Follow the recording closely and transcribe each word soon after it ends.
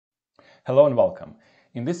Hello and welcome.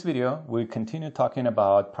 In this video, we continue talking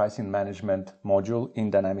about pricing management module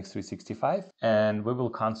in Dynamics 365, and we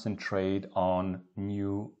will concentrate on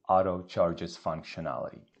new auto charges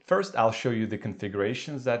functionality. First, I'll show you the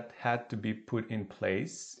configurations that had to be put in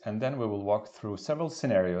place, and then we will walk through several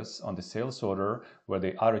scenarios on the sales order where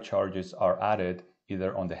the auto charges are added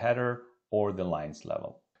either on the header or the lines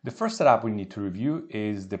level. The first setup we need to review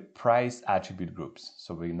is the price attribute groups.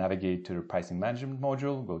 So we navigate to the pricing management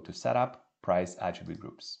module, go to setup, price attribute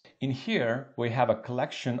groups. In here, we have a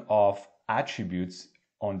collection of attributes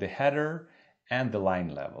on the header and the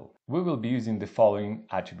line level. We will be using the following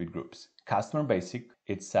attribute groups. Customer basic,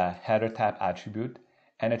 it's a header tab attribute,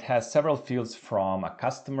 and it has several fields from a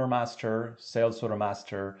customer master, sales order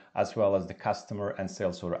master, as well as the customer and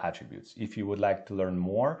sales order attributes. If you would like to learn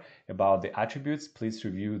more about the attributes, please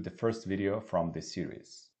review the first video from this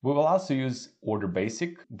series. We will also use order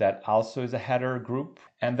basic, that also is a header group,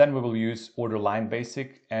 and then we will use order line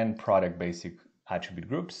basic and product basic attribute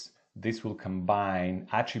groups. This will combine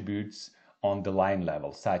attributes on the line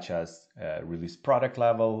level, such as release product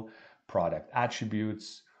level, product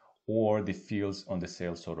attributes, or the fields on the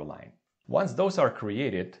sales order line. Once those are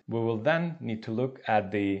created, we will then need to look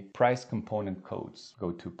at the price component codes.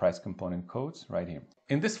 Go to price component codes right here.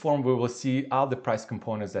 In this form, we will see all the price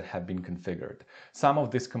components that have been configured. Some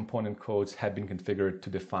of these component codes have been configured to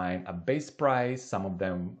define a base price, some of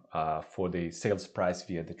them for the sales price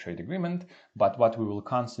via the trade agreement. But what we will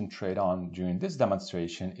concentrate on during this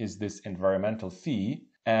demonstration is this environmental fee,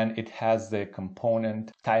 and it has the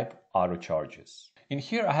component type auto charges. In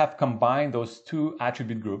here, I have combined those two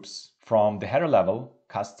attribute groups from the header level,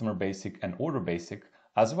 customer basic and order basic,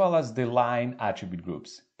 as well as the line attribute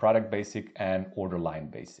groups, product basic and order line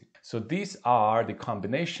basic. So these are the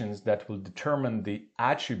combinations that will determine the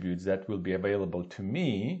attributes that will be available to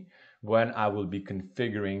me when I will be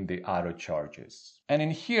configuring the auto charges. And in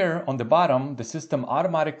here on the bottom, the system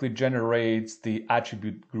automatically generates the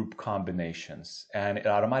attribute group combinations, and it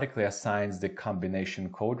automatically assigns the combination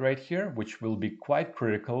code right here, which will be quite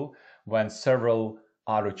critical when several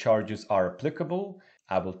auto charges are applicable.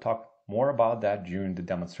 I will talk more about that during the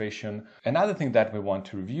demonstration. Another thing that we want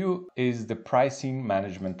to review is the pricing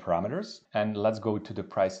management parameters. And let's go to the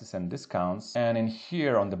prices and discounts. And in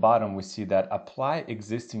here on the bottom, we see that apply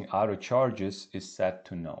existing auto charges is set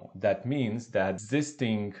to no. That means that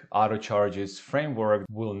existing auto charges framework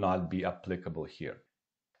will not be applicable here.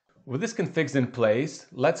 With this configs in place,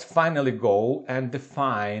 let's finally go and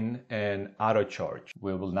define an auto charge.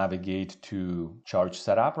 We will navigate to charge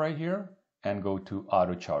setup right here and go to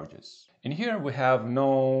auto charges. In here, we have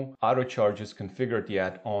no auto charges configured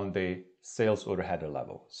yet on the sales order header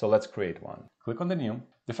level. So let's create one. Click on the new.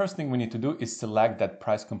 The first thing we need to do is select that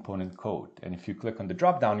price component code. And if you click on the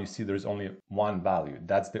drop down, you see there's only one value.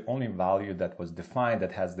 That's the only value that was defined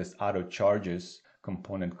that has this auto charges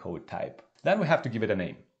component code type. Then we have to give it a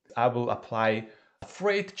name. I will apply a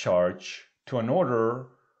freight charge to an order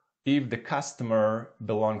if the customer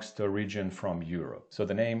belongs to a region from Europe. So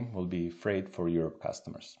the name will be freight for Europe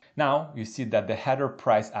customers. Now you see that the header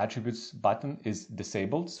price attributes button is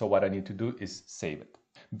disabled. So what I need to do is save it.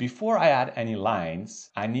 Before I add any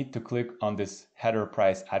lines, I need to click on this header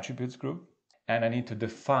price attributes group, and I need to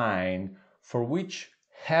define for which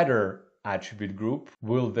header attribute group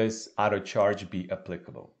will this auto charge be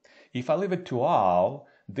applicable. If I leave it to all,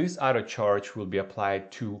 this auto charge will be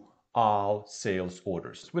applied to all sales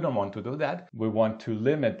orders. We don't want to do that. We want to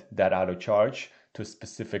limit that auto charge to a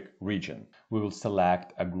specific region. We will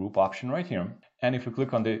select a group option right here. And if we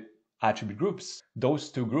click on the attribute groups, those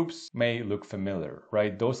two groups may look familiar,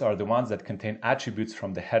 right? Those are the ones that contain attributes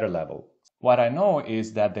from the header level. What I know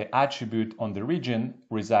is that the attribute on the region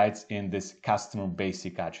resides in this customer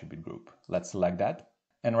basic attribute group. Let's select that.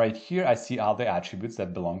 And right here, I see all the attributes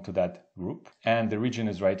that belong to that group. And the region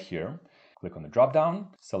is right here. Click on the drop down,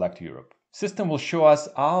 select Europe. System will show us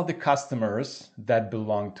all the customers that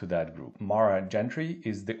belong to that group. Mara Gentry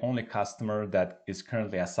is the only customer that is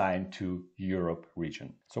currently assigned to Europe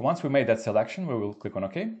region. So once we made that selection, we will click on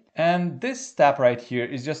OK. And this step right here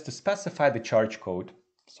is just to specify the charge code.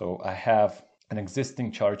 So I have an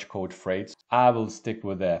existing charge code freight. I will stick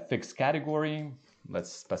with a fixed category.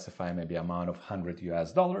 Let's specify maybe amount of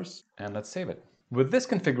 $100 and let's save it. With this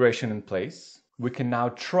configuration in place, we can now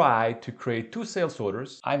try to create two sales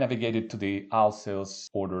orders. I navigated to the all sales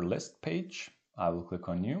order list page. I will click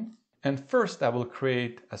on new. And first I will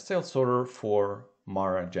create a sales order for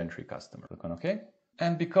Mara Gentry customer. Click on OK.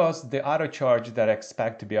 And because the auto charge that I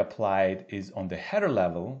expect to be applied is on the header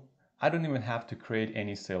level, I don't even have to create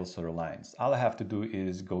any sales order lines. All I have to do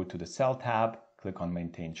is go to the cell tab, click on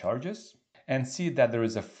maintain charges. and see that there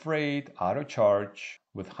is a freight auto charge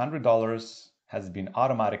with $100 has been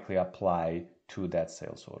automatically applied to that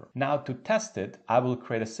sales order. Now to test it, I will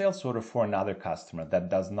create a sales order for another customer that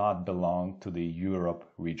does not belong to the Europe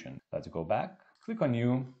region. Let's go back, click on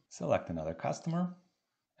New, select another customer,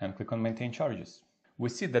 and click on Maintain Charges. We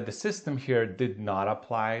see that the system here did not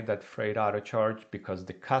apply that freight auto charge because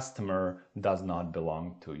the customer does not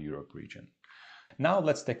belong to Europe region. Now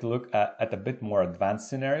let's take a look at a bit more advanced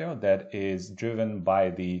scenario that is driven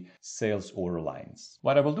by the sales order lines.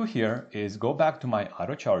 What I will do here is go back to my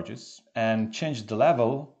auto charges and change the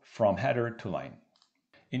level from header to line.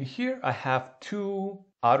 In here I have two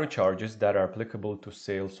auto charges that are applicable to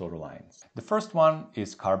sales order lines. The first one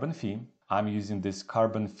is carbon fee. I'm using this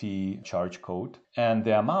carbon fee charge code, and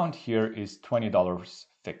the amount here is $20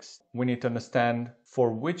 fixed. We need to understand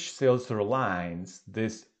for which sales order lines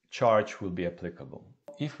this charge will be applicable.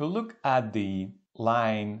 If we look at the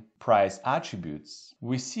line price attributes,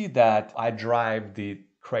 we see that I drive the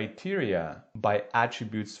criteria by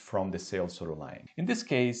attributes from the sales order line. In this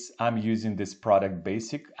case, I'm using this product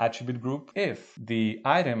basic attribute group. If the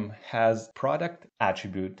item has product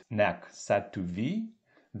attribute NEC set to V,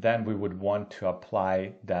 then we would want to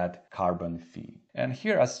apply that carbon fee. And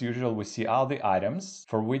here, as usual, we see all the items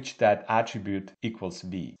for which that attribute equals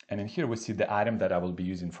V. And in here, we see the item that I will be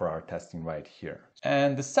using for our testing right here.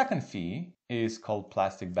 And the second fee is called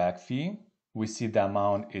plastic bag fee. We see the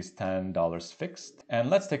amount is $10 fixed. And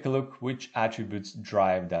let's take a look which attributes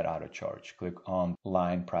drive that auto charge. Click on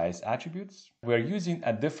line price attributes. We're using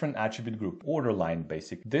a different attribute group, order line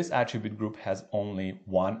basic. This attribute group has only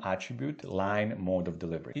one attribute, line mode of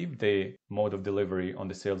delivery. If the mode of delivery on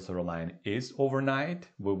the sales order line is overnight,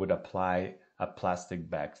 we would apply a plastic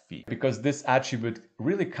bag fee. Because this attribute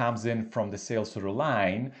really comes in from the sales order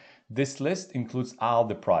line, this list includes all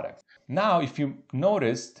the products. Now, if you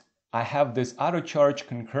noticed, I have this auto charge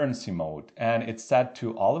concurrency mode, and it's set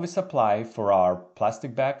to always apply for our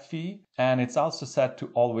plastic bag fee, and it's also set to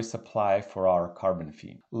always apply for our carbon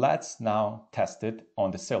fee. Let's now test it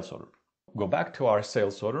on the sales order. Go back to our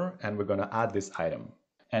sales order and we're going to add this item.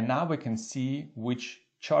 And now we can see which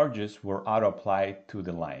charges were auto applied to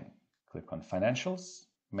the line. Click on Financials,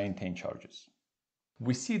 Maintain Charges.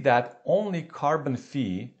 We see that only carbon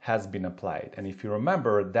fee has been applied. And if you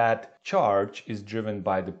remember, that charge is driven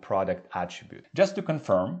by the product attribute. Just to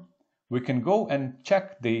confirm, we can go and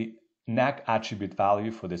check the NEC attribute value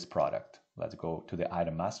for this product. Let's go to the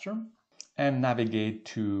item master and navigate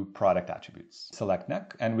to product attributes. Select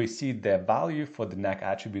NEC, and we see the value for the NEC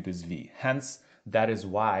attribute is V. Hence, that is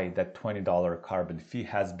why that $20 carbon fee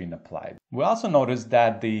has been applied. We also noticed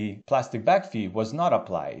that the plastic bag fee was not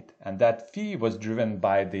applied, and that fee was driven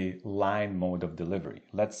by the line mode of delivery.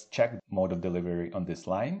 Let's check mode of delivery on this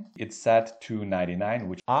line. It's set to 99,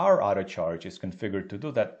 which our auto charge is configured to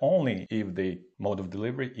do that only if the mode of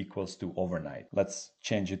delivery equals to overnight. Let's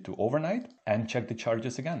change it to overnight and check the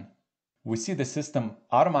charges again. We see the system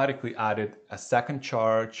automatically added a second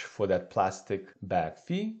charge for that plastic bag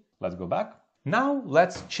fee. Let's go back. Now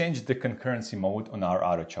let's change the concurrency mode on our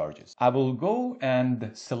auto charges. I will go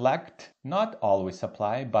and select not always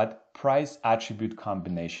apply, but price attribute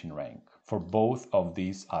combination rank for both of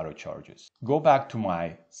these auto charges. Go back to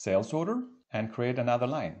my sales order and create another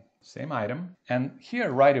line. Same item. And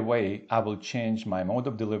here right away, I will change my mode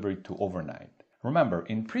of delivery to overnight. Remember,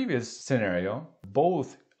 in previous scenario,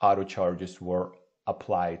 both auto charges were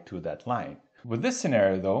applied to that line. With this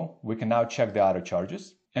scenario though, we can now check the auto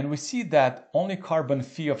charges. And we see that only carbon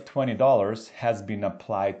fee of $20 has been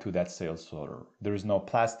applied to that sales order. There is no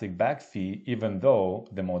plastic bag fee, even though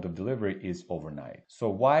the mode of delivery is overnight. So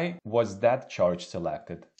why was that charge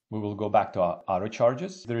selected? We will go back to our auto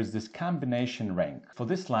charges. There is this combination rank. For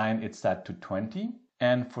this line, it's set to 20.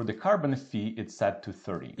 And for the carbon fee, it's set to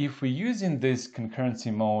 30. If we're using this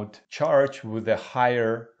concurrency mode, charge with a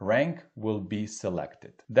higher rank will be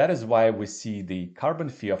selected. That is why we see the carbon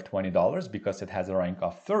fee of $20 because it has a rank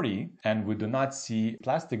of 30, and we do not see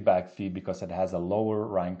plastic bag fee because it has a lower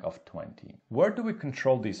rank of 20. Where do we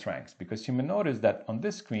control these ranks? Because you may notice that on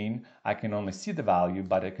this screen, I can only see the value,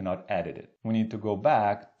 but I cannot edit it. We need to go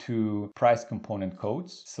back to price component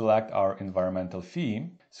codes, select our environmental fee,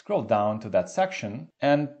 scroll down to that section,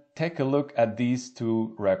 and take a look at these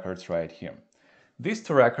two records right here. These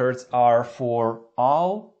two records are for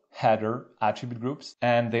all header attribute groups,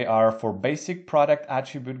 and they are for basic product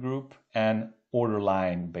attribute group and order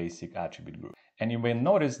line basic attribute group. And you will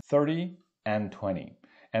notice 30 and 20.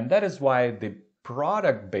 And that is why the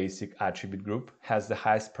product basic attribute group has the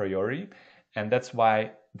highest priority, and that's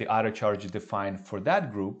why the auto charge defined for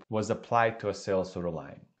that group was applied to a sales order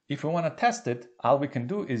line. If we want to test it, all we can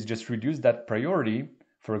do is just reduce that priority,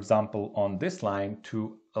 for example, on this line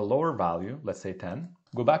to a lower value, let's say 10.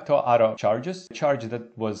 Go back to our auto charges. The charge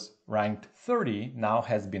that was ranked 30 now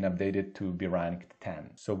has been updated to be ranked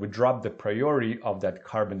 10. So we drop the priority of that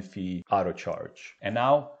carbon fee auto charge. And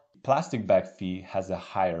now plastic bag fee has a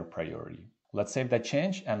higher priority. Let's save that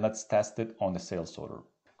change and let's test it on the sales order.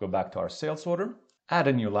 Go back to our sales order, add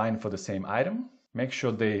a new line for the same item, make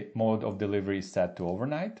sure the mode of delivery is set to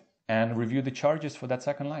overnight, and review the charges for that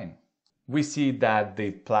second line. We see that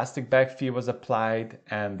the plastic bag fee was applied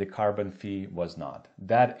and the carbon fee was not.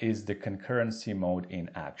 That is the concurrency mode in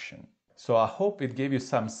action. So I hope it gave you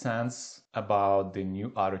some sense about the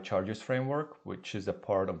new auto charges framework, which is a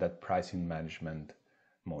part of that pricing management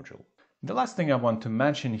module. The last thing I want to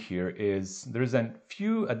mention here is there's a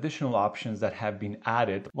few additional options that have been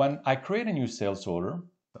added. When I create a new sales order,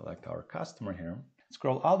 select our customer here,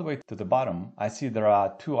 scroll all the way to the bottom, I see there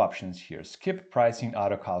are two options here. Skip pricing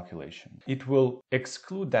auto calculation. It will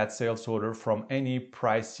exclude that sales order from any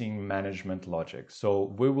pricing management logic.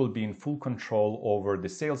 So we will be in full control over the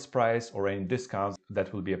sales price or any discounts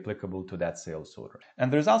that will be applicable to that sales order. And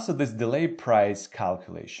there's also this delay price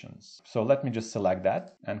calculations. So let me just select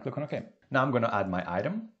that and click on OK. Now I'm going to add my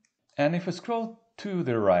item. And if we scroll to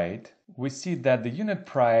the right, we see that the unit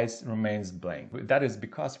price remains blank. That is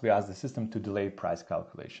because we asked the system to delay price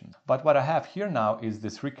calculation. But what I have here now is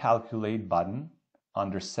this recalculate button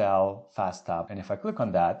under cell fast tab. And if I click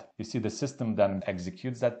on that, you see the system then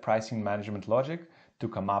executes that pricing management logic to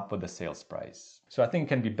come up with the sales price. So I think it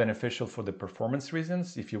can be beneficial for the performance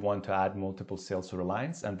reasons if you want to add multiple sales order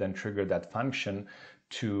lines and then trigger that function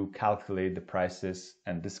to calculate the prices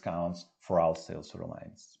and discounts for all sales order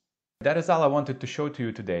lines. That is all I wanted to show to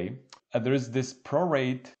you today. There is this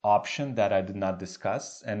prorate option that I did not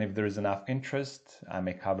discuss, and if there is enough interest, I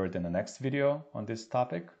may cover it in the next video on this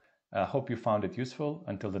topic. I hope you found it useful.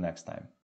 Until the next time.